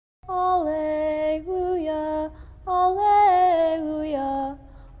Alleluia, alleluia,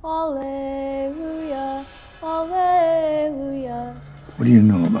 alleluia, alleluia. What do you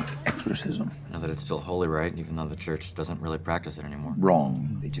know about exorcism? I know that it's still holy, right? Even though the church doesn't really practice it anymore.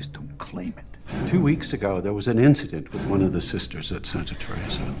 Wrong. They just don't claim it. 2 weeks ago, there was an incident with one of the sisters at Santa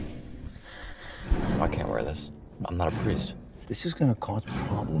Teresa. I can't wear this. I'm not a priest. This is gonna cause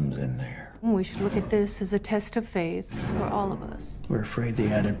problems in there. We should look at this as a test of faith for all of us. We're afraid the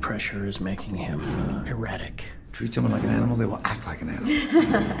added pressure is making him erratic. Treat someone like an animal, they will act like an animal.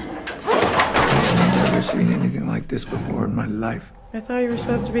 I've never seen anything like this before in my life. I thought you were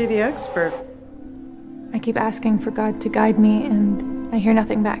supposed to be the expert. I keep asking for God to guide me, and I hear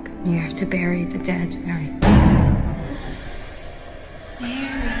nothing back. You have to bury the dead, Mary.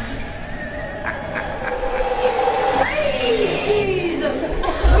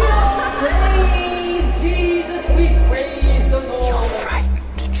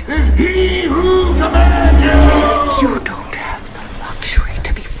 Is he who commands you? You don't have the luxury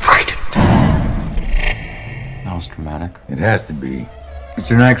to be frightened. That was dramatic. It has to be.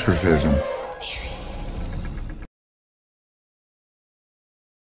 It's an exorcism.